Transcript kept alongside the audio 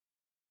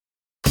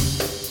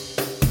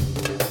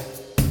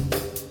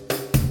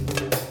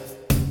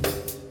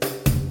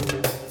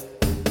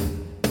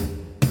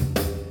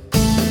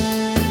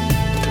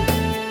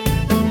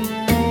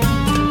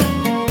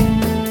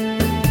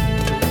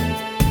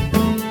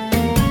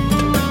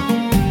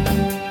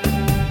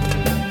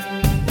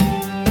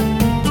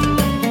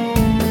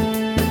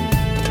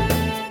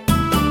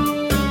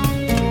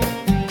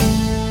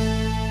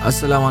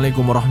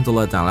Assalamualaikum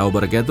warahmatullahi taala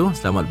wabarakatuh.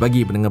 Selamat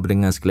pagi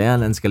pendengar-pendengar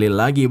sekalian, dan sekali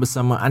lagi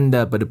bersama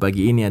anda pada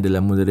pagi ini adalah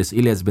Mudaris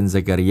Ilyas bin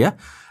Zakaria.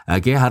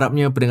 Okey,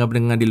 harapnya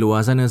pendengar-pendengar di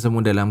luar sana semua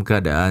dalam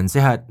keadaan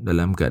sihat,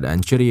 dalam keadaan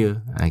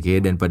ceria.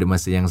 Okey, dan pada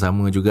masa yang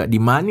sama juga di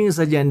mana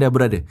saja anda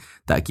berada.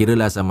 Tak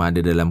kiralah sama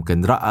ada dalam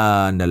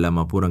kenderaan, dalam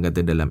apa orang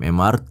kata dalam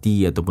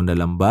MRT ataupun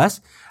dalam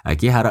bas.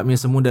 Okey, harapnya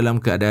semua dalam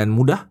keadaan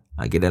mudah.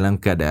 Okay, dalam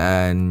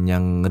keadaan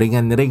yang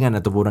ringan-ringan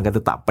ataupun orang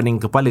kata tak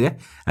pening kepala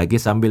okay,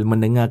 sambil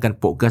mendengarkan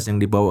podcast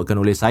yang dibawakan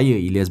oleh saya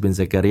Ilyas bin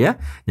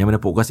Zakaria, yang mana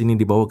podcast ini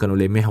dibawakan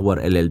oleh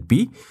Mehwar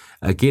LLP.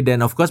 Okay,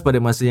 dan of course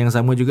pada masa yang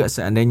sama juga,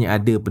 seandainya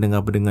ada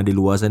pendengar-pendengar di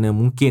luar sana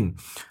mungkin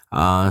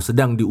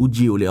sedang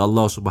diuji oleh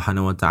Allah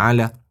Subhanahu Wa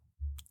Taala,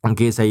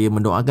 okay, saya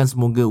mendoakan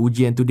semoga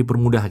ujian itu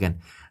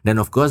dipermudahkan. Dan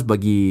of course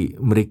bagi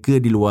mereka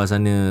di luar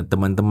sana,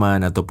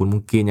 teman-teman ataupun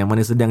mungkin yang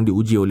mana sedang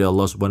diuji oleh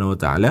Allah Subhanahu Wa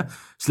Taala,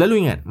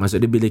 selalu ingat,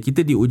 maksudnya bila kita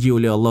diuji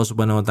oleh Allah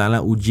Subhanahu Wa Taala,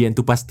 ujian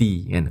tu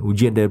pasti kan,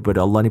 ujian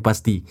daripada Allah ni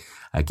pasti.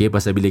 Okey,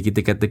 pasal bila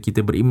kita kata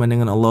kita beriman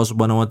dengan Allah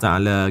Subhanahu Wa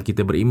Taala,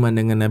 kita beriman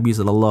dengan Nabi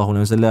sallallahu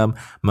alaihi wasallam,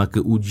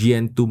 maka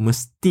ujian tu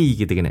mesti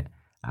kita kena.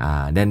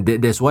 Dan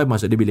that's why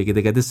maksudnya bila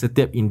kita kata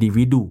setiap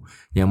individu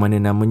yang mana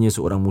namanya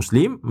seorang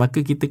Muslim, maka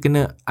kita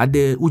kena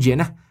ada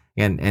ujian lah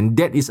kan. And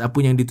that is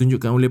apa yang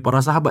ditunjukkan oleh para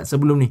sahabat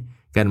sebelum ni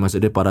kan.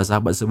 Maksudnya para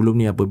sahabat sebelum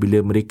ni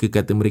apabila mereka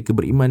kata mereka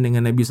beriman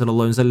dengan Nabi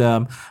sallallahu alaihi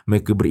wasallam,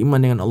 mereka beriman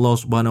dengan Allah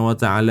Subhanahu Wa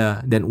Taala,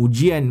 dan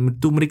ujian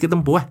tu mereka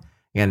tempuh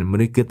kan,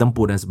 mereka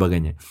tempuh dan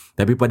sebagainya.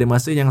 Tapi pada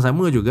masa yang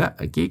sama juga,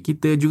 okay,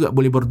 kita juga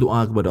boleh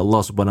berdoa kepada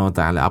Allah Subhanahu Wa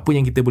Taala. Apa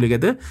yang kita boleh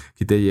kata?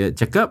 Kita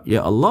cakap,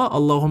 ya Allah,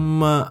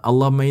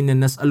 Allahumma inna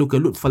nas'aluka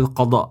lutfal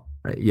qada.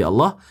 Ya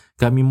Allah,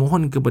 kami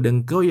mohon kepada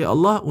Engkau ya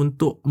Allah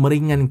untuk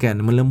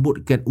meringankan,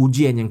 melembutkan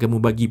ujian yang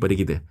kamu bagi pada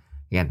kita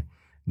kan.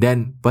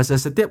 Dan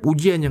pasal setiap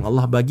ujian yang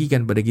Allah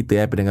bagikan pada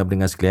kita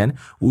pendengar-pendengar sekalian,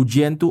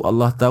 ujian tu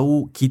Allah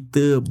tahu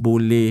kita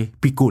boleh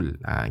pikul.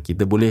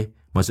 Kita boleh,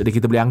 maksudnya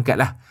kita boleh angkat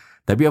lah.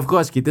 Tapi of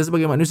course kita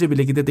sebagai manusia,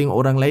 bila kita tengok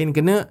orang lain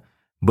kena,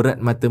 berat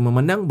mata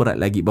memandang, berat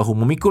lagi bahu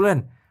memikul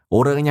kan.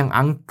 Orang yang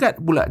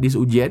angkat pula di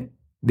ujian,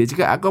 dia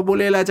cakap, aku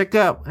bolehlah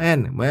cakap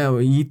kan,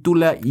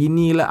 itulah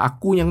inilah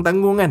aku yang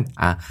tanggung kan.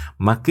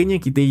 Makanya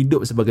kita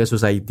hidup sebagai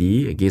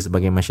society, okay,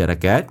 sebagai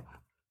masyarakat,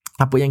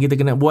 apa yang kita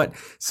kena buat,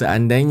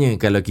 seandainya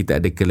kalau kita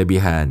ada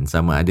kelebihan,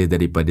 sama ada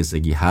daripada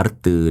segi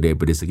harta,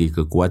 daripada segi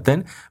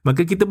kekuatan,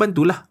 maka kita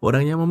bantulah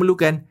orang yang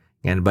memerlukan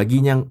kan.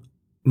 Bagi yang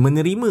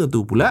menerima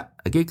tu pula,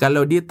 okay,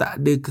 kalau dia tak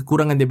ada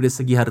kekurangan daripada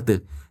segi harta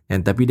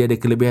kan, tapi dia ada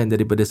kelebihan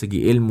daripada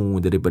segi ilmu,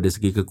 daripada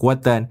segi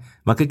kekuatan,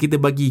 maka kita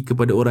bagi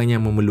kepada orang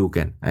yang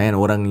memerlukan kan.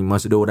 Orang ni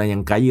maksudnya orang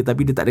yang kaya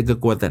tapi dia tak ada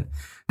kekuatan.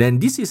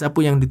 Dan this is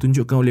apa yang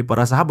ditunjukkan oleh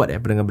para sahabat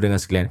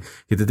pendengar-pendengar sekalian.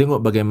 Kita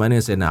tengok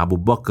bagaimana Sayyidina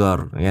Abu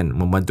Bakar kan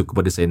membantu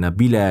kepada Sayyidina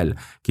Bilal.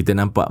 Kita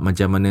nampak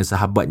macam mana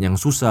sahabat yang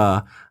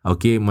susah,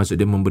 okay,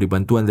 maksudnya memberi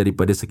bantuan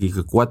daripada segi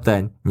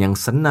kekuatan, yang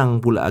senang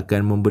pula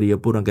akan memberi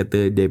apa orang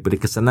kata daripada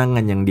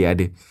kesenangan yang dia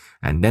ada.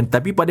 Dan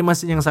tapi pada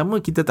masa yang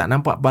sama, kita tak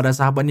nampak para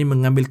sahabat ni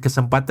mengambil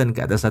kesempatan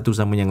ke atas satu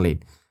sama yang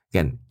lain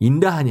kan.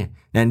 Indahnya.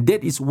 Dan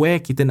that is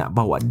where kita nak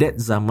bawa that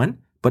zaman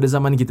pada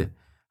zaman kita.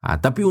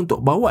 Tapi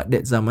untuk bawa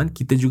that zaman,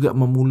 kita juga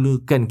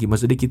memulakan,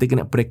 maksudnya kita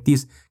kena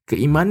praktis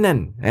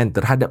keimanan kan,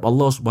 terhadap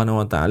Allah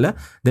Subhanahu Wa Taala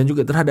dan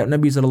juga terhadap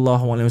Nabi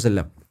sallallahu alaihi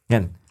wasallam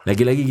kan.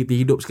 Lagi-lagi kita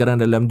hidup sekarang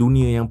dalam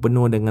dunia yang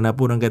penuh dengan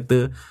apa orang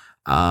kata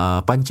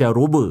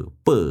pancaroba,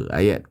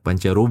 ayat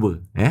pancaroba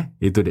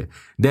itu dia.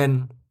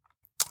 Dan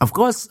of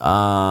course,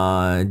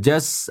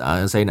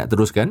 saya nak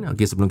teruskan.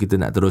 Okay, sebelum kita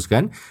nak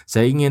teruskan,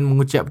 saya ingin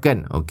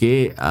mengucapkan,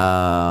 okay,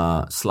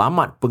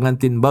 selamat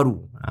pengantin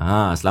baru.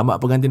 Selamat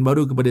pengantin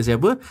baru kepada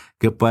siapa?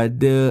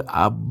 Kepada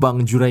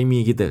Abang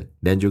Juraimi kita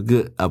dan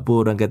juga apa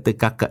orang kata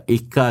kakak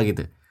Eka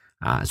kita.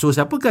 So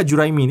siapakah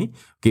Juraimi ni?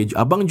 Okay,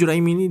 Abang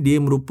Juraimi ni dia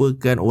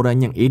merupakan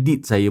orang yang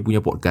edit saya punya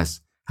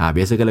podcast.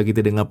 Biasa kalau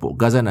kita dengar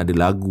podcast kan ada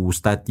lagu,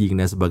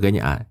 starting dan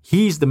sebagainya.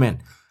 He's the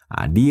man.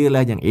 Dia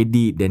lah yang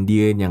edit dan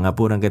dia yang apa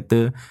orang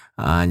kata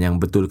yang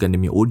betulkan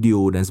demi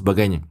audio dan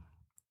sebagainya.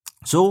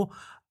 So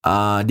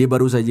dia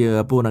baru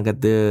saja apa orang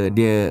kata,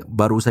 dia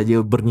baru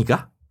saja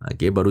bernikah.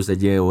 Okay, baru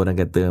saja orang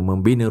kata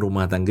membina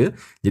rumah tangga.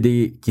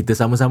 Jadi kita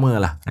sama-sama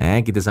lah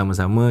kita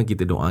sama-sama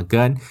kita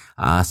doakan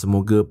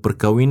semoga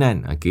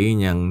perkahwinan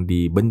yang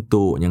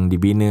dibentuk, yang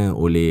dibina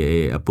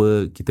oleh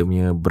kita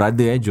punya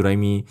brother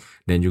Juraimi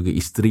dan juga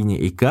isterinya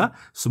Eka,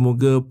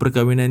 semoga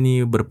perkahwinan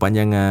ni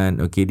berpanjangan,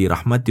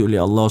 dirahmati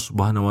oleh Allah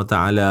Subhanahu Wa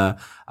Taala,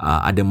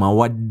 ada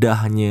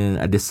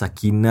mawaddahnya, ada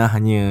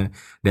sakinahnya,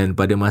 dan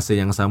pada masa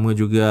yang sama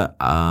juga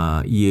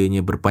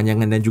ianya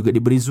berpanjangan dan juga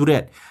diberi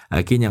zuriat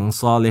yang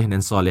soleh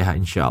dan solehah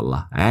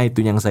insya-Allah.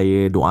 Itu yang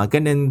saya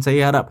doakan, dan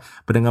saya harap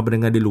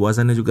pendengar-pendengar di luar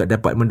sana juga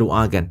dapat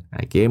mendoakan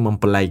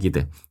mempelai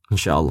kita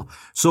insya-Allah.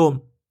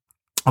 So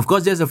Of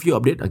course, just a few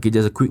update. Okay,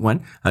 just a quick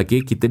one.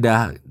 Okay, kita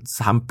dah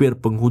hampir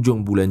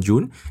penghujung bulan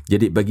Jun.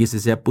 Jadi, bagi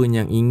sesiapa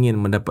yang ingin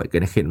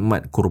mendapatkan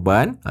khidmat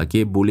kurban,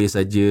 okay, boleh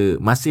saja,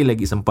 masih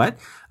lagi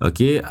sempat,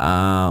 okay,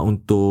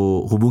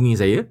 untuk hubungi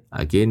saya.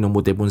 Okay,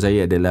 nombor telefon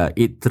saya adalah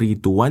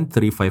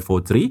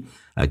 8321-3543.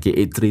 Okay,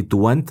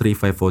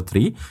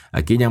 8321-3543.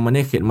 Okay, yang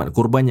mana khidmat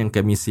kurban yang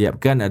kami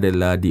siapkan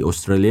adalah di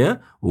Australia,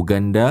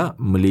 Uganda,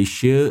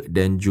 Malaysia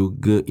dan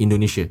juga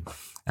Indonesia.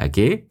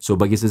 Okay, so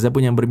bagi sesiapa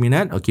yang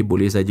berminat, okay,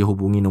 boleh saja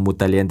hubungi nombor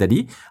talian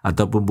tadi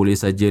ataupun boleh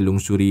saja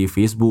lungsuri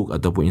Facebook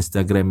ataupun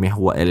Instagram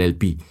Mehwa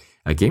LLP.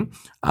 Okay,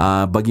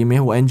 bagi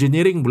Mehwa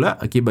Engineering pula,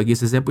 okay, bagi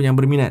sesiapa yang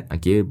berminat,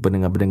 okay,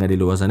 pendengar-pendengar di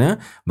luar sana,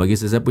 bagi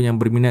sesiapa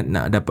yang berminat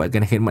nak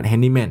dapatkan khidmat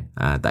handyman,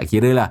 tak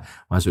kira lah,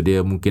 maksud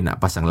dia mungkin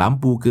nak pasang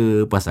lampu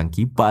ke, pasang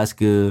kipas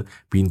ke,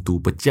 pintu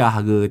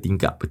pecah ke,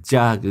 tingkap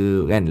pecah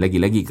ke, kan,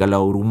 lagi-lagi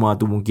kalau rumah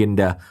tu mungkin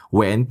dah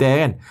wear and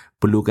tear kan,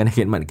 perlukan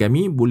khidmat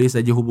kami, boleh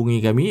saja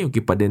hubungi kami,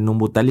 okay, pada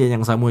nombor talian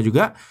yang sama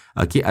juga,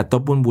 okay,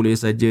 ataupun boleh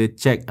saja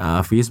cek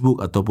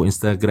Facebook ataupun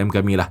Instagram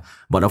kami lah.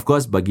 But of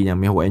course, bagi yang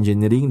Mehwa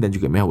Engineering dan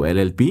juga Mehwa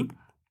LLP,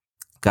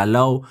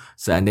 kalau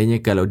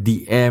seandainya kalau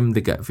DM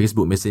dekat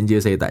Facebook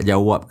Messenger saya tak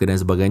jawab ke dan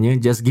sebagainya,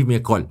 just give me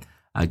a call.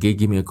 Okay,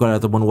 give me a call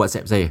ataupun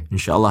WhatsApp saya.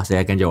 InsyaAllah saya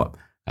akan jawab.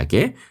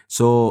 Okay,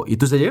 so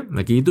itu saja.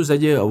 Okay, itu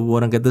saja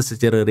orang kata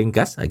secara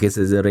ringkas. Okay,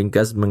 secara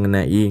ringkas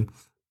mengenai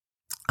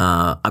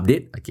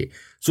update. Okay.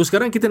 So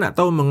sekarang kita nak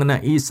tahu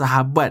mengenai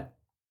sahabat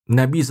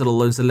Nabi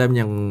SAW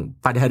yang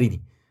pada hari ini.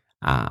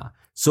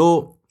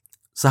 So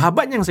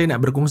sahabat yang saya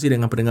nak berkongsi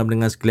dengan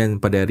pendengar-pendengar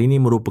sekalian pada hari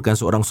ini merupakan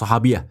seorang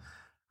sahabiah.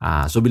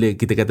 So bila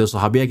kita kata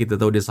sahabiah, kita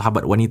tahu dia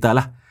sahabat wanita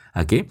lah.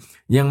 Okay.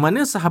 Yang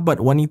mana sahabat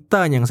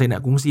wanita yang saya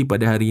nak kongsi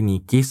pada hari ini,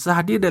 kisah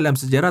dia dalam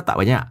sejarah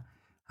tak banyak.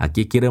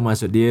 Okay, kira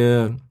maksud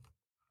dia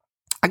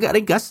agak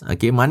ringkas.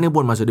 Okay, mana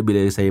pun maksud dia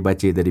bila saya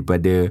baca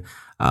daripada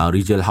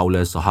Rijal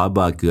Haula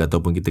Sahabat ke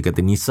ataupun kita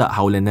kata Nisa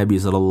Haula Nabi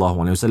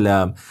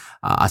SAW,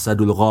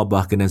 Asadul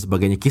Ghabah ke dan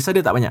sebagainya, kisah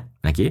dia tak banyak.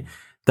 Okay,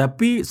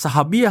 tapi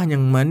sahabiah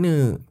yang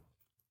mana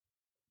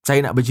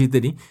saya nak bercerita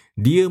ni,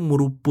 dia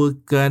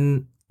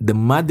merupakan the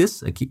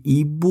mothers, okay,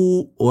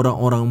 ibu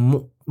orang-orang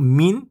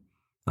mukmin,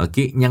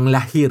 okay, yang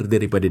lahir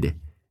daripada dia.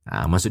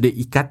 Maksud dia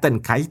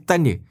ikatan,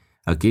 kaitan dia.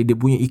 Okay, dia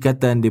punya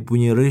ikatan, dia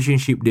punya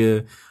relationship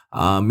dia,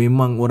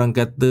 memang orang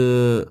kata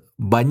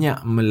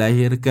banyak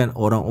melahirkan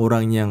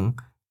orang-orang yang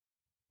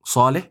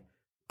soleh,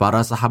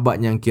 para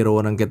sahabat yang kira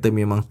orang kata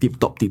memang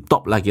tip-top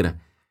lah kira.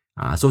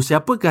 So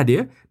siapakah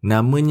dia?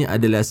 Namanya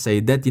adalah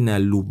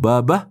Sayyidatina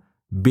Lubaba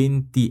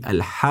binti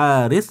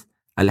Al-Harith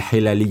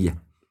Al-Hilaliyah.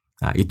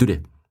 Itu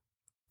dia.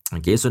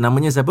 Okay, so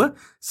namanya siapa?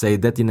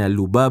 Sayyidatina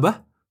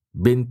Lubaba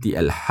binti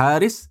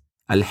Al-Harith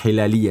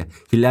Al-Hilaliyah.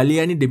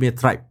 Hilaliyah ni dia punya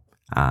tribe.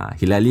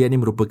 Hilaliyah ni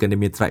merupakan dia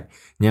punya tribe.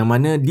 Yang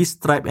mana this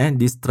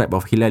tribe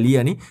of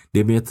Hilaliyah ni,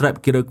 dia punya tribe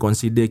kira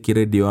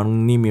dia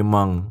orang ni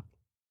memang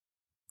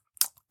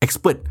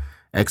expert.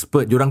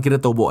 Diorang kira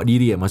tahu bawa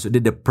diri. Maksud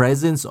dia the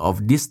presence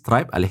of this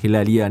tribe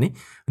Al-Hilaliyah ni,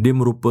 dia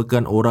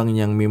merupakan orang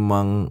yang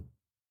memang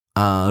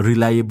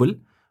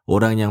reliable,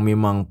 orang yang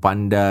memang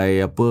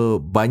pandai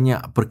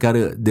banyak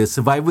perkara, the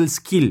survival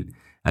skill,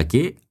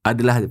 okay,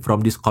 adalah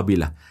from this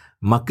qabilah.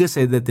 Maka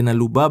Sayyidatina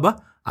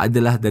Lubaba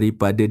adalah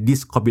daripada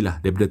this qabilah,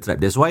 daripada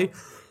tribe. That's why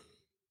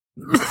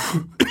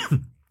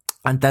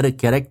antara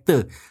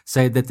karakter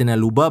Sayyidatina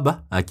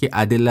Lubaba, okay,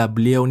 adalah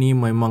beliau ni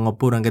memang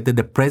orang kata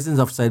the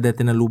presence of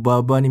Sayyidatina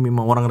Lubaba ni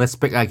memang orang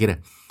respect kira.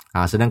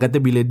 Sedang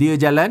kata bila dia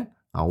jalan,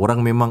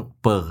 orang memang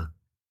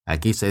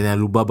okay, Sayyidatina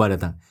Lubaba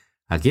datang.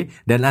 Okay,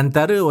 dan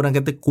antara orang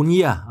kata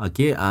kunyah,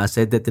 okay,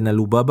 Sayyidatina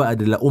Lubaba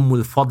adalah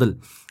Ummul Fadl.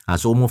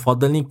 So Ummul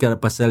Fadl ni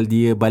pasal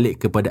dia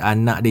balik kepada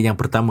anak dia yang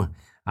pertama,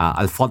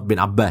 Al-Fadl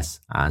bin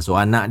Abbas. So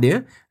anak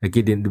dia,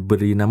 okay, dia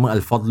beri nama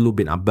Al-Fadlu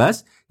bin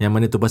Abbas, yang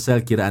mana tu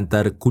pasal kira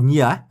antara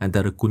kunyah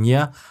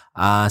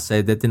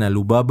Sayyidatina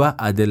Lubaba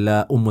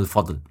adalah Ummul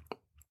Fadl.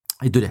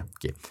 Itu dia.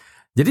 Okay.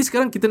 Jadi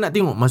sekarang kita nak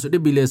tengok, maksud dia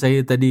bila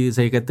saya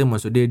kata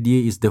maksud dia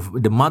is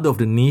the mother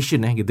of the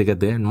nation, kita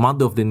kata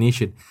mother of the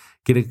nation.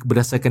 Kira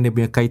berdasarkan dia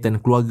punya kaitan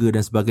keluarga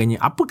dan sebagainya.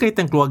 Apa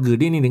kaitan keluarga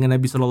dia ni dengan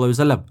Nabi SAW?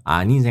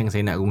 Ni yang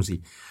saya nak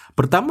kongsi.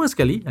 Pertama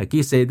sekali,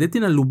 okay,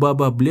 Sayyidatina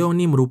Lubaba, beliau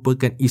ni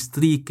merupakan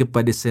isteri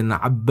kepada Sayyidina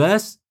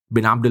Abbas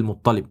bin Abdul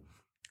Muttalib.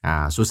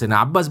 So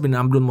Sayyidina Abbas bin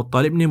Abdul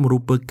Muttalib ni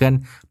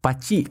merupakan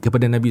pakcik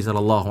kepada Nabi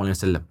SAW.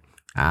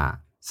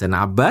 Sayyidina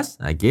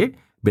Abbas, okay,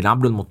 bin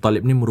Abdul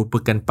Muttalib ni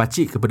merupakan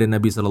pakcik kepada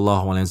Nabi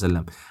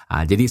SAW.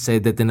 Jadi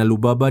Sayyidatina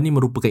Lubaba ni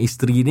merupakan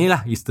isteri ni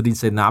lah, isteri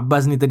Sayyidina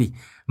Abbas ni tadi.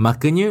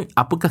 Makanya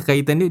apakah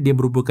kaitan dia? Dia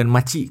merupakan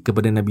makcik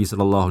kepada Nabi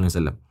SAW.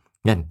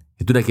 Kan?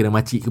 Itu dah kira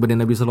makcik kepada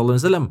Nabi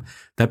SAW.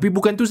 Tapi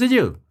bukan tu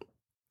saja.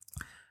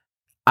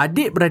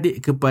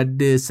 Adik-beradik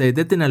kepada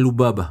Sayyidatina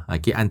Lubaba,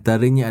 okay,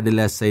 antaranya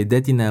adalah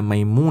Sayyidatina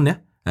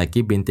Maimunah,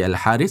 okay, binti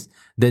Al-Harith,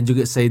 dan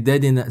juga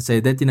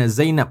Sayyidatina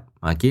Zainab,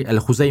 okay,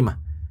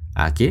 Al-Khuzaimah.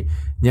 Okay,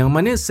 yang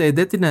mana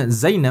Sayyidatina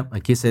Zainab,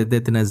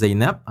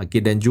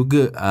 okay, dan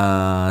juga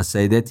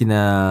Sayyidatina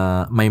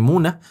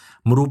Maimunah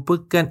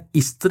merupakan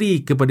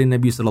isteri kepada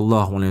Nabi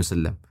SAW.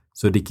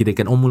 So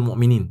dikirakan Ummul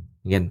Mukminin,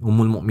 kan,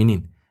 Ummul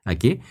Mukminin.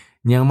 Okey,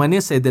 yang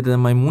mana Sayyidatina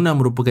Maimunah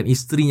merupakan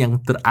isteri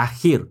yang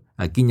terakhir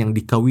yang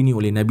dikahwini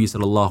oleh Nabi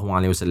sallallahu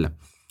alaihi wasallam.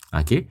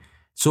 Okey.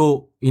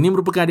 So, ini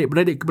merupakan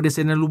adik-beradik kepada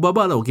Sayyidina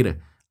Lubaba lah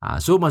kira.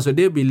 So, maksud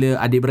dia bila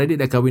adik-beradik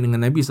dah kahwin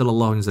dengan Nabi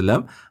sallallahu alaihi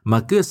wasallam,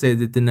 maka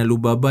Sayyidatina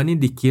Lubaba ni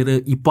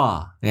dikira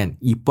ipar, kan?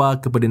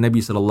 Ipar kepada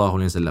Nabi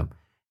sallallahu alaihi wasallam.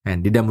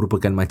 Kan? Dia dah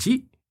merupakan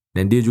makcik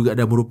dan dia juga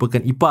dah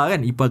merupakan ipar,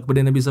 kan? Ipar kepada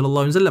Nabi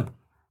sallallahu alaihi wasallam.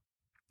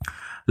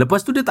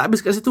 Lepas tu dia tak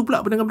habis kat situ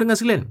pula pendengar-pendengar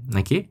sekalian.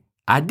 Okey.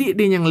 Adik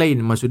dia yang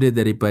lain, maksud dia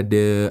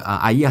daripada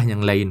ayah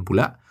yang lain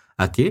pula,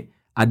 okey,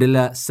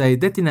 adalah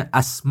Sayyidatina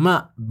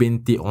Asma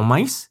binti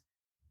Umais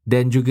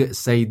dan juga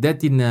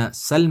Sayyidatina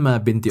Salma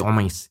binti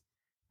Umais.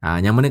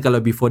 Yang mana kalau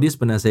before this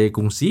pernah saya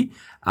kongsi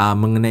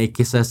mengenai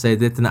kisah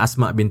Sayyidatina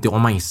Asma binti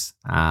Umais.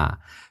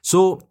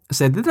 So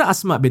Sayyidatina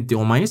Asma binti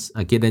Umais,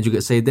 dan juga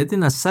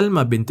Sayyidatina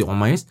Salma binti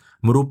Umais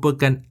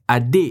merupakan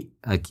adik,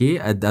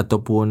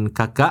 ataupun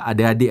kakak,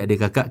 ada adik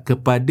kakak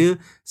kepada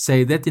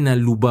Sayyidatina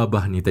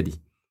Lubabah ni tadi.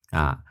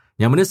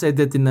 Yang mana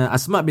Sayyidatina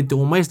Asma binti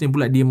Umais ni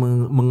pula dia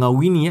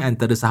mengawini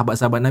antara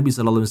sahabat-sahabat Nabi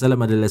sallallahu alaihi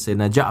wasallam adalah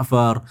Sayyidina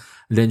Ja'far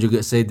dan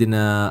juga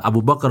Sayyidina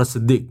Abu Bakar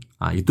Siddiq.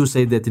 Itu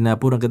Sayyidatina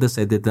apa orang kata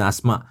Sayyidatina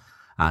Asma.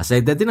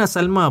 Sayyidatina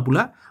Salma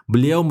pula,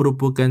 beliau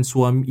merupakan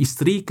suami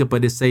isteri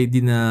kepada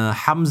Sayyidina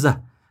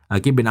Hamzah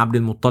bin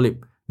Abdul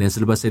Muttalib. Dan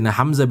selepas Sayyidina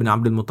Hamzah bin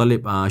Abdul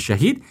Muttalib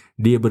syahid,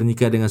 dia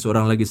bernikah dengan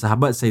seorang lagi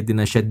sahabat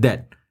Sayyidina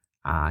Shaddad.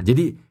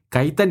 Jadi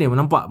kaitan dia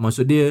menampak,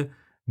 maksud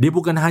dia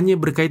bukan hanya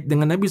berkait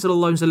dengan Nabi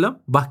sallallahu alaihi wasallam,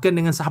 bahkan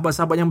dengan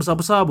sahabat-sahabat yang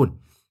besar-besar pun.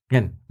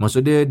 Kan?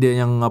 Maksud dia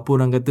yang apa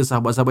orang kata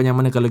sahabat-sahabat yang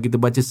mana kalau kita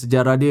baca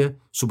sejarah dia,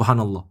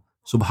 subhanallah.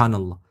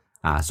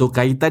 So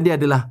kaitan dia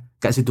adalah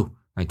kat situ.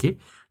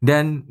 Okey.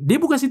 Dan dia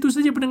bukan situ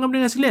saja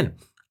pendengar-pendengar sekalian.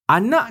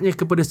 Anaknya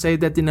kepada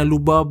Sayyidatina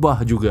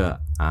Lubabah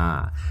juga.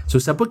 So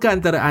siapakah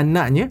antara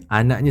anaknya?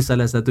 Anaknya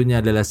salah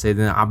satunya adalah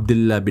Sayyidina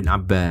Abdullah bin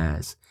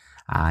Abbas.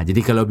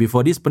 Jadi kalau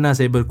before this pernah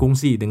saya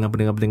berkongsi dengan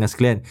pendengar-pendengar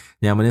sekalian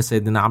yang mana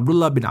Sayyidina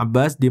Abdullah bin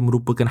Abbas dia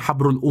merupakan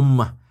habrul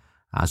ummah.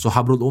 So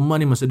habrul ummah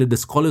ni maksudnya the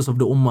scholars of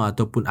the ummah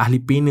ataupun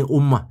ahli pena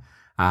ummah.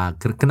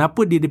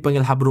 Kenapa dia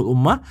dipanggil habrul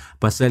ummah?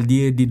 Pasal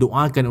dia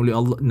didoakan oleh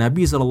Allah,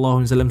 Nabi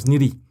SAW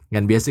sendiri.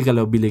 Kan biasa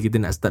kalau bila kita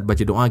nak start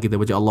baca doa, kita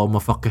baca Allahumma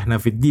faqihna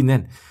fid din,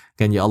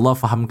 kan ya Allah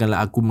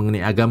fahamkanlah aku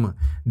mengenai agama.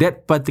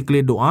 That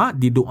particular doa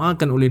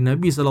didoakan oleh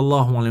Nabi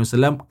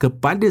SAW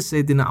kepada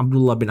Sayyidina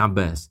Abdullah bin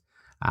Abbas.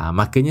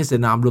 Makanya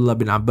Sayyidina Abdullah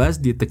bin Abbas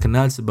dia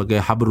terkenal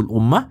sebagai habrul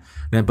ummah.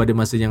 Dan pada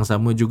masa yang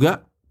sama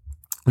juga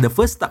the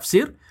first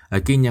tafsir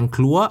yang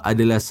keluar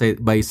adalah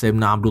by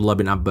Sayyidina Abdullah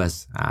bin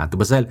Abbas. Itu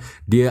pasal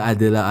dia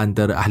adalah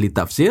antara ahli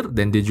tafsir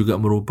dan dia juga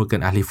merupakan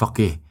ahli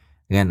faqih,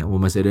 kan?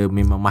 Maksudnya dia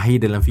memang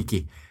mahir dalam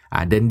fikih.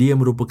 Dan dia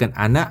merupakan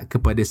anak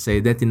kepada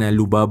Sayyidatina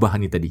Lubabah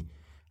ni tadi.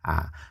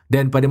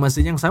 Dan pada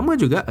masa yang sama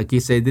juga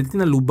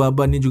Sayyidatina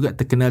Lubabah ni juga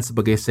terkenal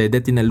sebagai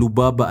Sayyidatina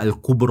Lubaba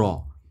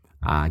Al-Kubra.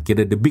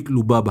 Kira the big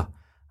Lubabah.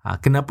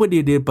 Kenapa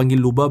dia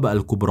panggil Lubaba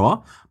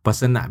Al-Kubra?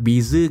 Pasal nak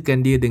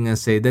bezakan dia dengan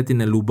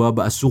Sayyidatina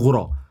Lubaba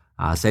As-Sughra.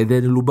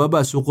 Sayyidatina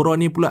Lubaba As-Sughra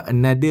ni pula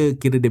another,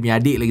 kira dia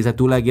punya adik lagi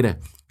satu lah kira.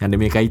 Yang dia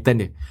punya kaitan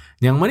dia.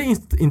 Yang mana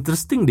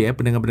interesting dia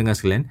pendengar-pendengar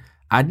sekalian,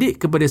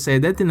 adik kepada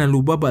Sayyidatina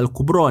Lubaba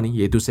Al-Kubra ni,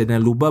 iaitu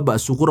Sayyidatina Lubaba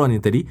As-Sughra ni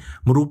tadi,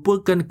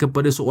 merupakan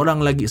kepada seorang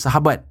lagi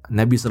sahabat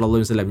Nabi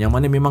SAW, yang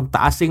mana memang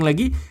tak asing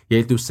lagi,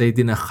 iaitu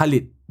Sayyidina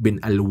Khalid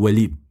bin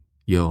Al-Walid.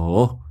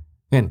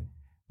 Kan?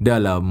 Dah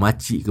lah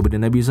makcik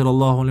kepada Nabi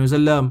SAW.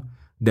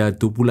 Dah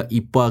tu pula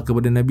ipar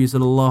kepada Nabi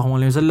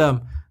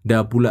SAW.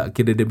 Dah pula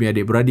kira dia punya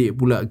adik-beradik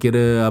pula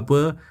kira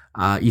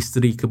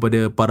isteri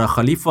kepada para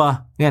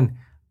khalifah, kan?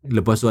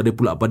 Lepas tu ada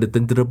pula pada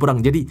tentera perang.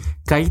 Jadi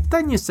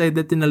kaitannya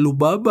Sayyidatina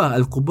Lubabah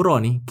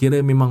Al-Kubra ni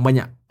kira memang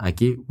banyak.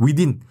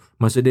 Within,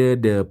 maksud dia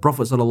the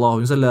Prophet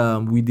SAW,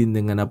 within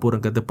dengan apa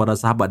orang kata para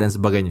sahabat dan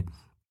sebagainya.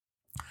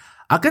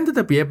 Akan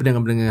tetapi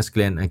pendengar-pendengar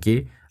sekalian,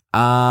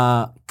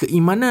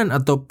 keimanan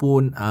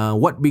ataupun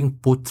what being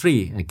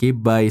portrayed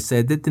by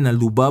Sayyidatina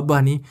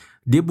Lubabah ni,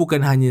 dia bukan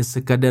hanya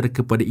sekadar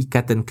kepada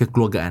ikatan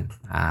kekeluargaan.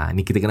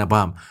 Ni kita kena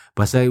faham.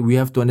 Pasal we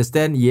have to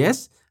understand,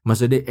 yes,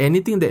 maksud dia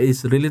anything that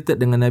is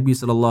related dengan Nabi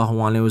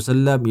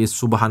SAW is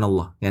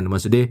subhanallah, kan?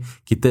 Maksud dia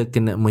kita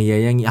kena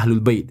menyayangi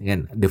ahlul bait,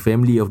 kan? The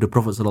family of the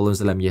Prophet SAW,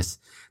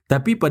 yes.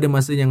 Tapi pada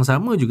masa yang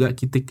sama juga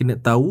kita kena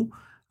tahu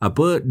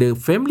the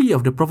family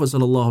of the Prophet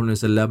SAW,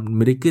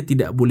 mereka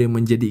tidak boleh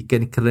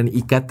menjadikan kerana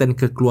ikatan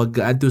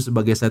kekeluargaan tu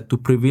sebagai satu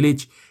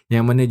privilege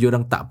yang mana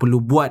diorang tak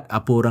perlu buat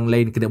apa orang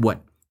lain kena buat.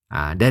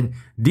 Dan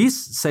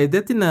this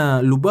Sayyidatina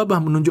Lubabah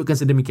menunjukkan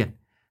sedemikian.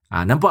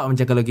 Nampak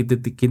macam kalau kita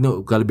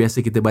kalau biasa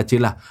kita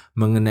bacalah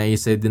mengenai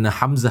Sayyidina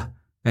Hamzah,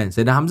 kan?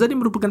 Sayyidina Hamzah ni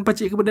merupakan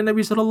pakcik kepada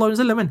Nabi SAW,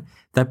 kan?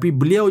 Tapi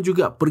beliau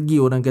juga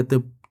pergi, orang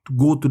kata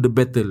go to the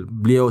battle.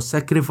 Beliau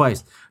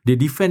sacrifice, dia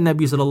defend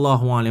Nabi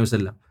SAW.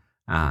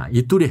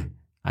 Itu dia.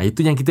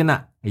 Itu yang kita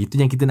nak. Itu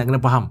yang kita nak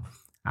kena faham.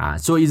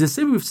 So it's the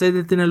same with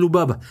Sayyidatina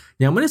Lubabah.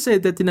 Yang mana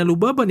Sayyidatina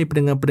Lubabah ni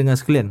pendengar-pendengar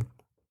sekalian,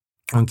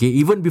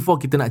 even before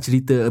kita nak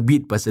cerita a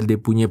bit pasal dia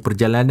punya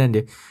perjalanan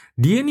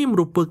dia ni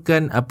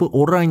merupakan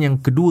orang yang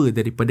kedua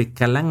daripada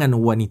kalangan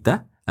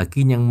wanita,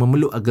 yang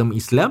memeluk agama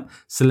Islam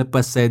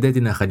selepas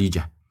Sayyidatina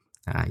Khadijah.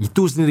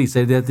 Itu sendiri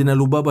Sayyidatina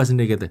Lubaba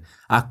sendiri kata,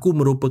 aku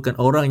merupakan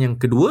orang yang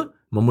kedua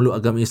memeluk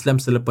agama Islam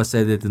selepas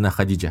Sayyidatina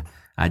Khadijah.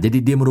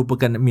 Jadi dia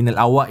merupakan minal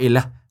awail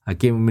lah.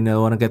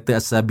 Minal, orang kata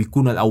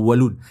as-sabiqun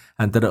al-awwalun,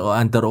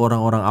 antara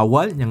orang-orang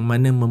awal yang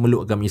mana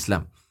memeluk agama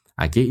Islam.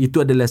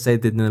 Itu adalah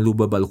Sayyidatina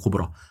Lubaba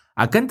al-Kubra.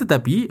 Akan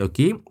tetapi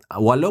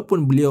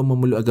walaupun beliau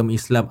memeluk agama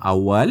Islam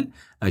awal,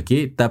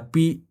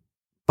 tapi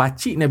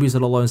pakcik Nabi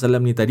SAW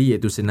ni tadi,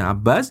 iaitu Sayyidina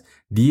Abbas,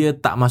 dia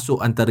tak masuk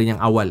antara yang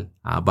awal.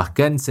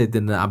 Bahkan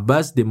Sayyidina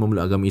Abbas dia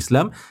memeluk agama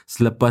Islam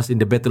selepas in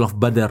the Battle of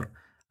Badar.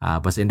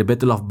 Pas in the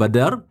Battle of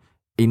Badar,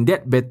 in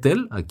that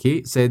battle,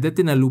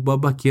 Sayyidatina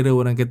Lubaba kira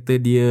orang kata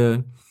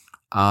dia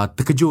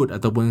terkejut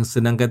ataupun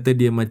senang kata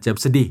dia macam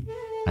sedih.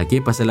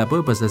 Pasal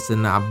apa? Pasal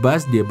Sayyidina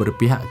Abbas dia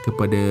berpihak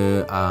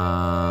kepada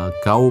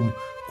kaum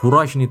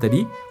Quraisy ni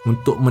tadi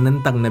untuk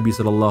menentang Nabi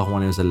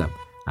SAW.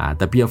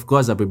 Tapi of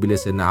course apabila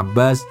Sayyidina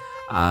Abbas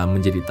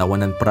menjadi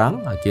tawanan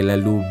perang,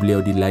 lalu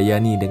beliau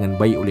dilayani dengan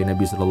baik oleh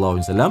Nabi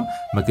SAW,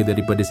 maka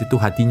daripada situ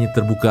hatinya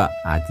terbuka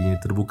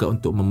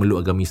untuk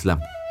memeluk agama Islam.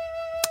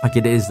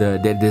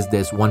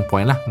 That's one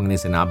point lah mengenai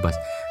Sayyidina Abbas.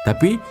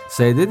 Tapi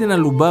Sayyidatina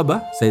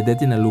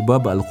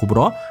Lubaba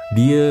al-Kubra,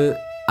 dia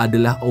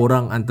adalah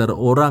antara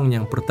orang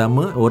yang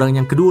pertama, orang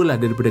yang kedua lah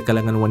daripada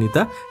kalangan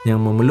wanita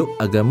yang memeluk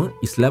agama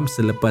Islam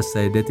selepas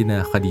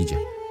Sayyidatina Khadijah.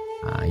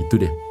 Itu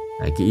dia.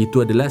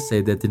 Itu adalah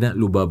Sayyidatina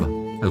Lubaba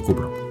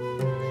al-Kubra.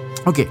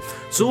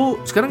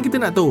 So sekarang kita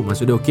nak tahu,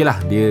 maksudnya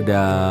lah, dia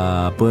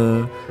dah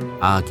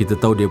kita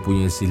tahu dia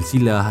punya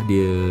silsilah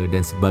dia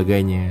dan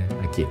sebagainya.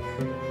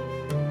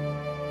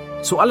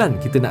 Soalan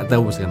kita nak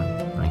tahu sekarang,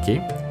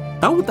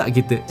 tahu tak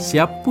kita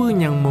siapa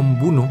yang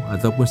membunuh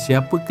ataupun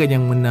siapakah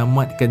yang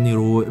menamatkan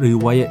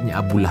riwayatnya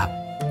Abu Lahab?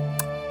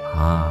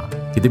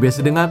 Kita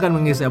biasa dengarkan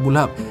mengenai Abu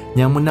Lahab.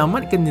 Yang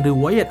menamatkan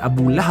riwayat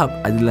Abu Lahab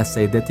adalah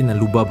Sayyidatina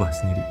Lubaba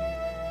sendiri.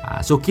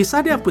 So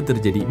kisah dia apa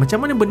terjadi?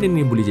 Macam mana benda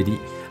ni boleh jadi?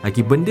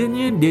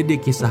 Bendanya dia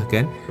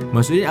kisahkan,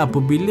 maksudnya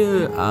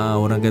apabila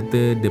orang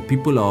kata the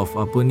people of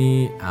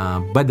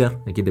Badar,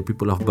 the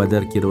people of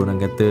Badar, kira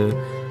orang kata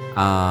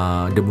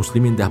the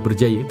muslimin dah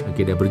berjaya,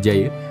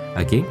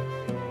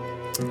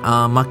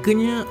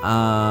 makanya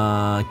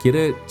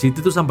kira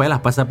cerita tu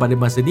sampailah pasal pada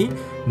masa ni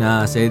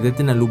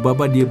Sayyidatina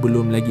Lubaba dia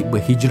belum lagi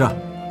berhijrah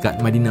kat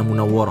Madinah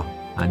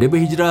Munawwarah. Dia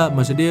berhijrah,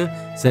 maksud dia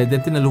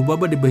Sayyidatina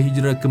Lubaba dia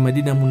berhijrah ke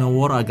Madinah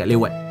Munawwarah agak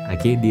lewat.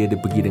 Dia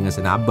pergi dengan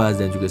Sayyidina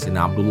Abbas dan juga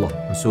Sayyidina Abdullah.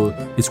 So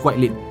it's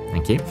quite late.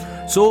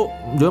 So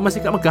dia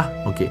masih kat Mekah.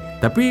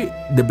 Tapi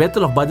the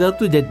Battle of Badar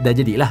tu dah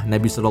jadilah.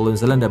 Nabi SAW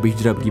dah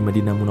berhijrah pergi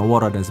Madinah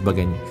Munawwarah dan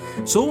sebagainya.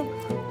 So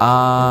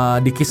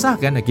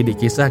dikisahkan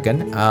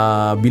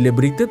bila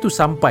berita tu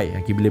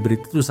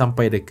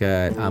sampai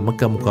dekat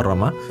Mekah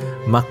Mukarramah,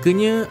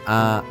 makanya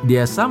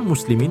dia asam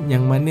muslimin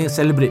yang mana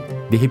celebrate,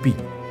 dia happy.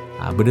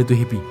 Benda tu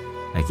happy.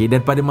 Dan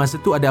pada masa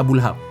tu ada Abu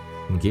Lahab.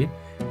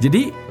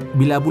 Jadi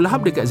bila Abu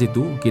Lahab dekat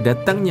situ,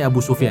 datangnya Abu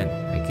Sufyan.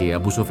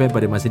 Abu Sufyan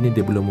pada masa ni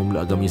dia belum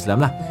memeluk agama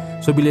Islam lah.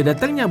 So bila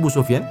datangnya Abu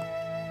Sufyan,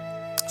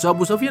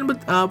 Abu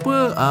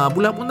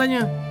Lahab pun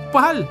tanya, apa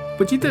hal?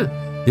 Apa cerita?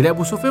 Jadi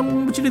Abu Sufyan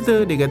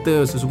bercerita, dia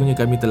kata sesungguhnya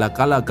kami telah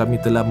kalah, kami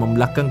telah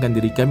membelakangkan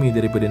diri kami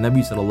daripada Nabi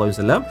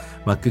SAW,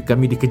 maka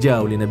kami dikejar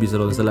oleh Nabi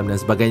SAW dan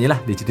sebagainya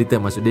lah. Dia cerita,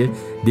 maksud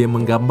dia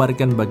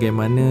menggambarkan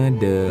bagaimana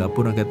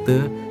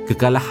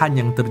kekalahan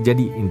yang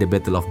terjadi in the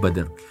Battle of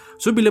Badr.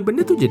 So bila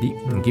benda tu jadi,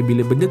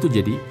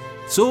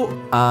 so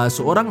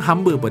seorang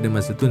hamba pada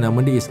masa tu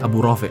nama dia is Abu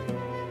Rafi'.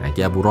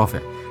 Abu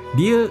Rafi',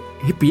 dia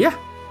happy lah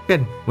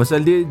kan,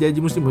 pasal dia jadi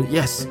muslim.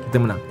 Yes,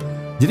 kita menang.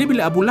 Jadi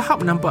bila Abu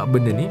Lahab nampak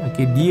benda ni,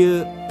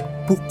 dia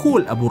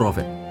pukul Abu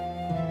Rafi'.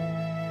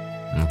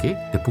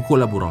 Dia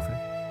pukul Abu Rafi'.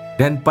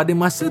 Dan pada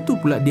masa tu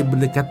pula dia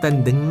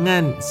berdekatan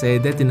dengan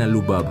Sayyidatina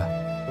Lubaba.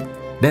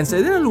 Dan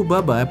Sayyidatina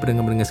Lubaba,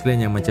 pendengar-pendengar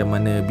sekalian, yang macam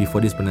mana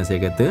before this pernah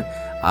saya kata,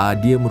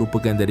 dia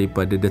merupakan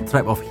daripada the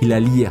tribe of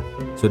Hilaliyah.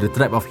 So the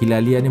tribe of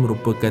Hilaliyah ni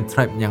merupakan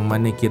tribe yang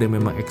mana kira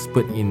memang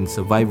expert in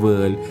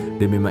survival.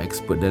 Dia memang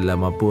expert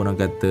dalam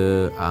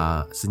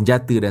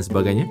senjata dan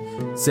sebagainya.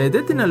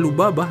 Sayyidatina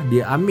Lubaba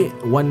dia ambil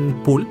one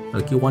pole,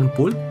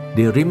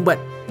 dia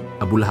rimbat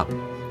Abu Lahab.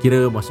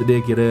 Maksud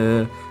dia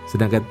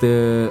sedang kata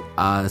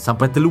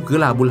sampai terluka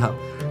lah Abu Lahab.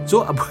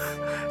 So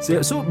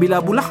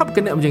bila Abu Lahab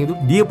kena macam itu,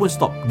 dia pun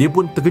stop, dia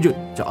pun terkejut.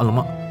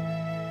 Alamak.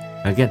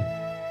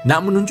 Nak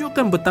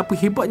menunjukkan betapa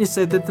hebatnya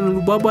Sayyidatina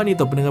Lubaba ni,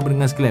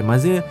 pendengar-pendengar sekalian.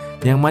 Maksudnya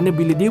yang mana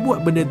bila dia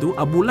buat benda tu,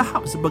 Abu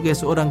Lahab sebagai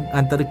seorang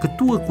antara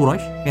ketua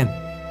Quraisy,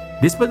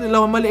 dia sepatutnya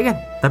lawan balik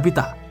tapi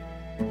tak.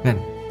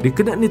 Dia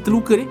kena ni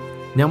terluka ni,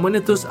 yang mana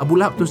terus Abu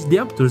Lahab terus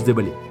diam, terus dia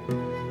balik.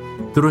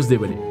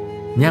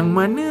 Yang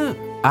mana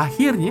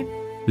akhirnya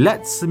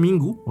lat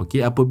seminggu,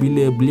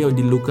 apabila beliau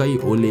dilukai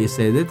oleh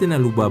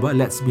Sayyidatina Lubaba,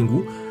 lat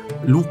seminggu,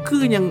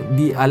 luka yang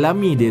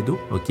dialami dia tu,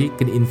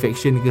 kena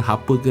infection ke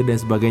apa ke dan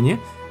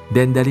sebagainya.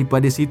 Dan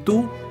daripada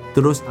situ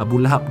terus Abu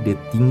Lahab dia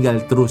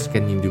tinggal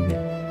teruskan di dunia.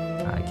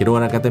 Kira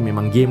orang kata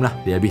memang game lah,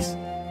 dia habis.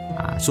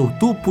 So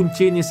tu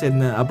puncanya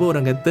Sayyidina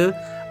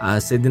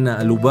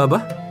Sayyidina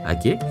Lubaba.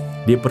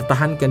 dia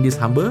pertahankan dia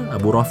hamba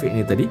Abu Rafiq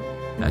ni tadi.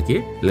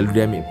 Okey, lalu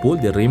dia ambil pole,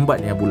 dia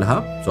rembat ni Abu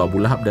Lahab. So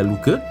Abu Lahab dah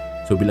luka.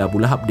 So bila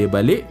Abu Lahab dia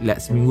balik,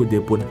 seminggu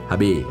dia pun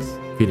habis,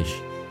 finish.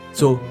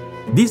 So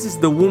this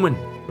is the woman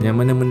yang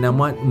mana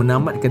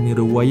menamatkan ni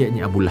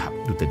riwayatnya Abu Lahab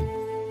tu tadi.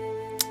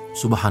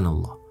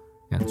 Subhanallah.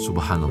 Kan,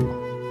 subhanallah.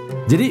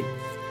 Jadi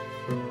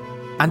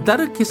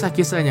antara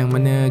kisah-kisah yang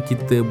mana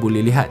kita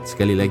boleh lihat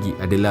sekali lagi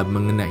adalah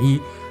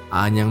mengenai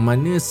yang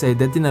mana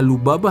Sayyidatina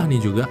Lubaba ni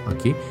juga,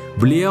 okey,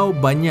 beliau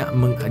banyak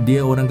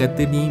dia orang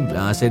kata ni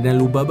Sayyidatina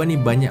Lubaba ni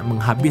banyak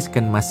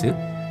menghabiskan masa,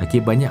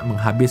 okey, banyak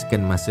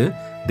menghabiskan masa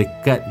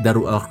dekat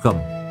Darul Arqam,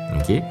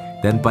 okey,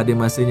 dan pada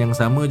masa yang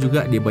sama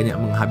juga dia banyak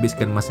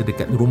menghabiskan masa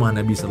dekat rumah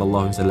Nabi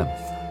sallallahu alaihi wasallam.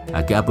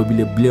 Okey,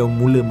 apabila beliau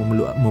mula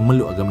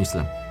memeluk agama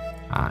Islam.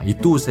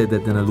 Itu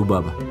Sayyidatina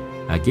Lubaba.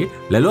 Okey,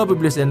 lalu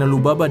apabila Sayyidatina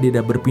Lubaba dia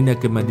dah berpindah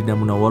ke Madinah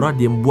Munawwarah,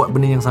 dia buat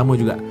benda yang sama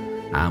juga.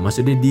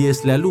 Maksudnya dia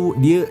selalu,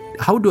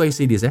 how do I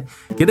say this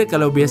Kira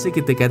kalau biasa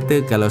kita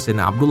kata kalau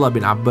Sayyidina Abdullah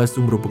bin Abbas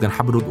tu merupakan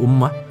habrul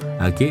ummah,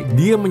 okay,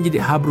 dia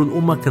menjadi habrul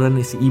ummah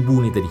kerana si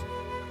ibu ni tadi.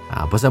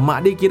 Pasal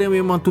mak dia kira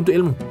memang tuntut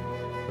ilmu.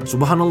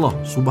 Subhanallah,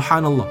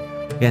 subhanallah.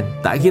 Kan?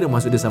 Tak kira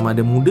maksud dia sama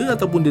ada muda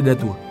ataupun dia dah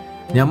tua.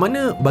 Yang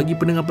mana bagi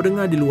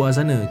pendengar-pendengar di luar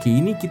sana, okay,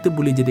 ini kita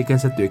boleh jadikan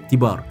satu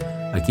iktibar.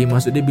 Okay,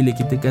 maksud dia bila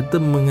kita kata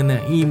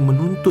mengenai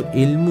menuntut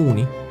ilmu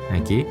ni,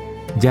 okay,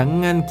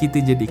 jangan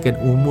kita jadikan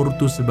umur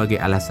tu sebagai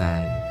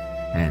alasan.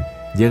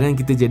 Jangan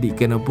kita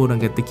jadikan apa orang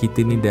kata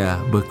kita ni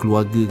dah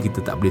berkeluarga,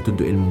 kita tak boleh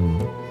tuntut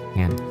ilmu.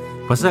 Kan?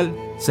 Pasal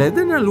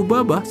Sayyidatina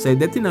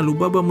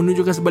Lubaba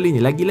menunjukkan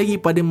sebaliknya. Lagi-lagi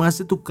pada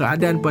masa tu,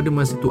 keadaan pada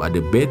masa tu ada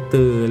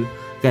battle.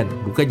 Kan?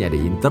 Bukannya ada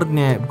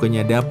internet,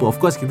 bukannya ada apa. Of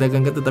course kita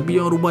akan kata, tapi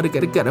yang rumah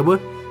dekat-dekat apa?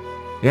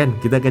 Kan?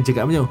 Kita akan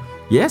cakap macam,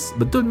 yes,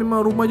 betul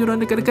memang rumah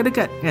diorang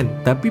dekat-dekat. Kan?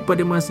 Tapi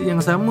pada masa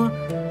yang sama,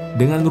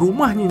 dengan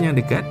rumahnya yang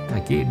dekat,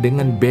 okay,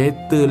 dengan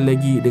battle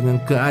lagi,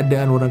 dengan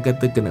keadaan orang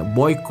kata kena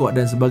boykot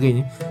dan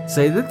sebagainya,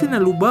 Sayyidatina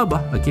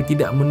Lubaba, okay,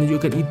 tidak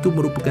menunjukkan itu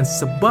merupakan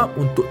sebab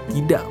untuk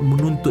tidak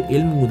menuntut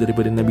ilmu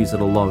daripada Nabi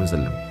sallallahu alaihi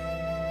wasallam.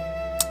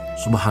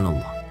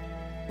 Subhanallah.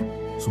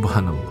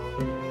 Subhanallah.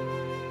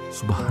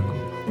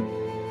 Subhanallah.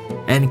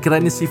 And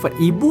kerana sifat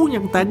ibu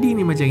yang tadi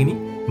ni macam ini,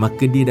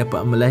 maka dia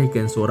dapat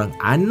melahirkan seorang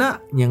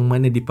anak yang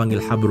mana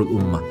dipanggil habrul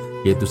ummah,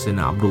 iaitu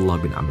Sayyidina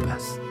Abdullah bin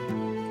Abbas.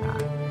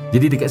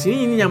 Jadi dekat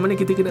sini ini yang mana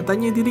kita kena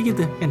tanya diri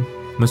kita, kan?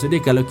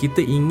 Maksudnya kalau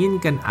kita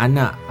inginkan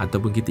anak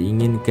ataupun kita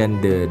inginkan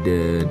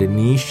the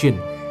nation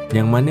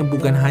yang mana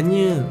bukan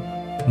hanya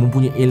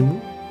mempunyai ilmu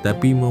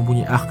tapi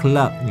mempunyai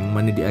akhlak yang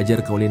mana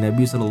diajarkan oleh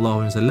Nabi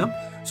sallallahu alaihi wasallam.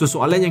 So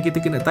soalan yang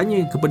kita kena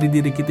tanya kepada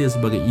diri kita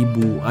sebagai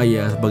ibu,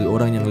 ayah, sebagai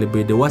orang yang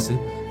lebih dewasa,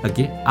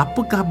 okey,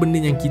 apakah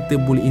benda yang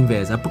kita boleh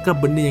invest? Apakah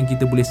benda yang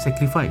kita boleh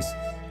sacrifice,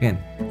 kan?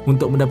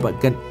 Untuk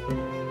mendapatkan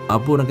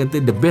apa orang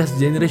kata the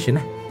best generation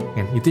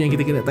kan? Itu yang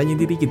kita kena tanya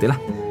diri kita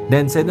lah.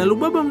 Dan Sayyidina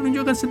Lubaba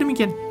menunjukkan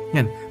sedemikian,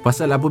 kan?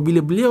 Pasal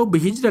apabila beliau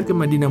berhijrah ke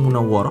Madinah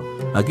Munawwarah,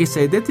 okay,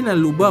 Sayyidatina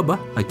Lubaba,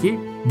 okay,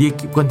 dia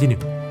keep continue.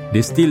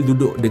 Dia still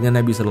duduk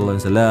dengan Nabi sallallahu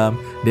alaihi wasallam.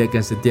 Dia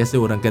akan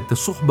sentiasa orang kata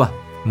suhbah,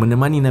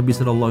 menemani Nabi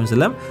sallallahu alaihi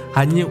wasallam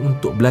hanya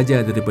untuk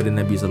belajar daripada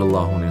Nabi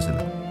sallallahu alaihi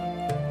wasallam.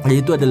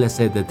 Itu adalah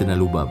Sayyidatina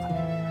Lubaba.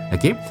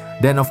 Okay?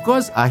 Dan of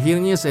course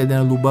akhirnya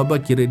Sayyidina Lubaba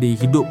kira dia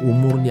hidup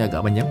umurnya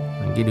agak panjang.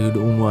 Okay, dia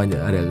hidup umur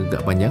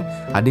agak panjang.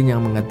 Ada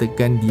yang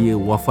mengatakan dia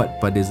wafat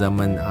pada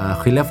zaman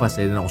khilafah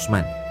Sayyidina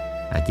Uthman.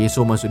 Okay,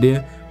 so maksud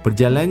dia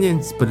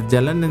perjalanan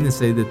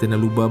Sayyidatina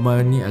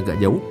Lubaba ni agak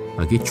jauh.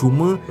 Okay,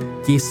 cuma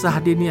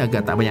kisah dia ni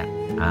agak tak banyak.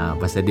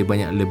 Pasal dia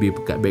banyak lebih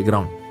dekat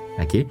background.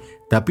 Okay,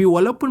 tapi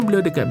walaupun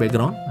beliau dekat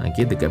background,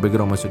 okay, dekat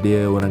background maksud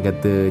dia orang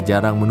kata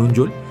jarang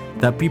menonjol,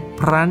 tapi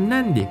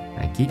peranan dia,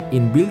 okay,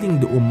 in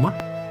building the ummah,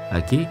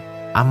 okay,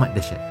 amat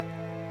dahsyat.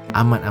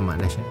 Amat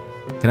dahsyat.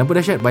 Kenapa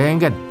dahsyat?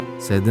 Bayangkan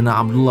Sayyidina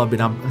Abdullah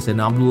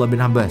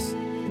bin Abbas.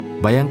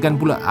 Bayangkan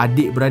pula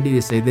adik-beradik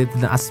dia,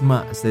 Sayyidatina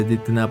Asma,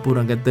 Sayyidatina apa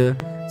orang kata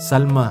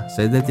Salma,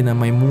 Sayyidatina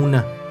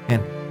Maimunah,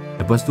 kan?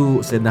 Lepas tu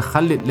Sayyidina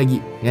Khalid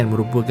lagi, kan,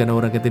 merupakan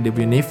orang kata dia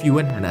punya nephew,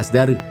 kan, anak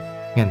saudara,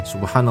 kan?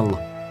 Subhanallah,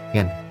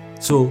 kan?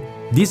 So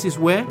this is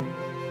where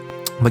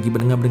bagi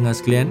pendengar-pendengar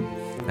sekalian,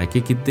 okay,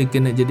 kita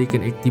kena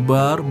jadikan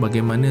iktibar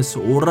bagaimana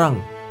seorang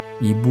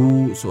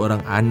ibu, seorang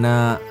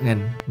anak,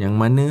 kan, yang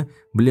mana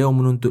beliau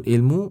menuntut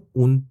ilmu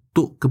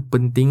untuk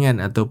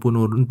kepentingan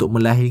ataupun untuk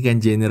melahirkan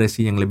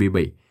generasi yang lebih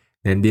baik,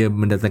 dan dia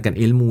mendatangkan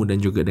ilmu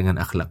dan juga dengan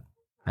akhlak.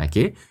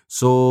 Okay,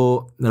 so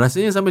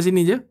rasanya sampai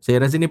sini je.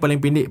 Saya rasa ni paling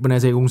pendek pernah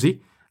saya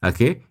kongsi.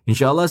 Okay,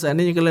 insyaAllah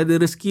seandainya kalau ada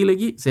rezeki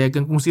lagi, saya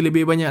akan kongsi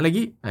lebih banyak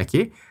lagi.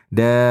 Okay,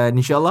 dan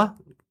insyaAllah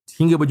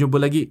hingga berjumpa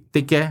lagi.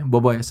 Take care,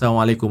 bye bye.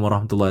 Assalamualaikum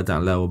warahmatullahi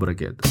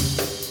wabarakatuh.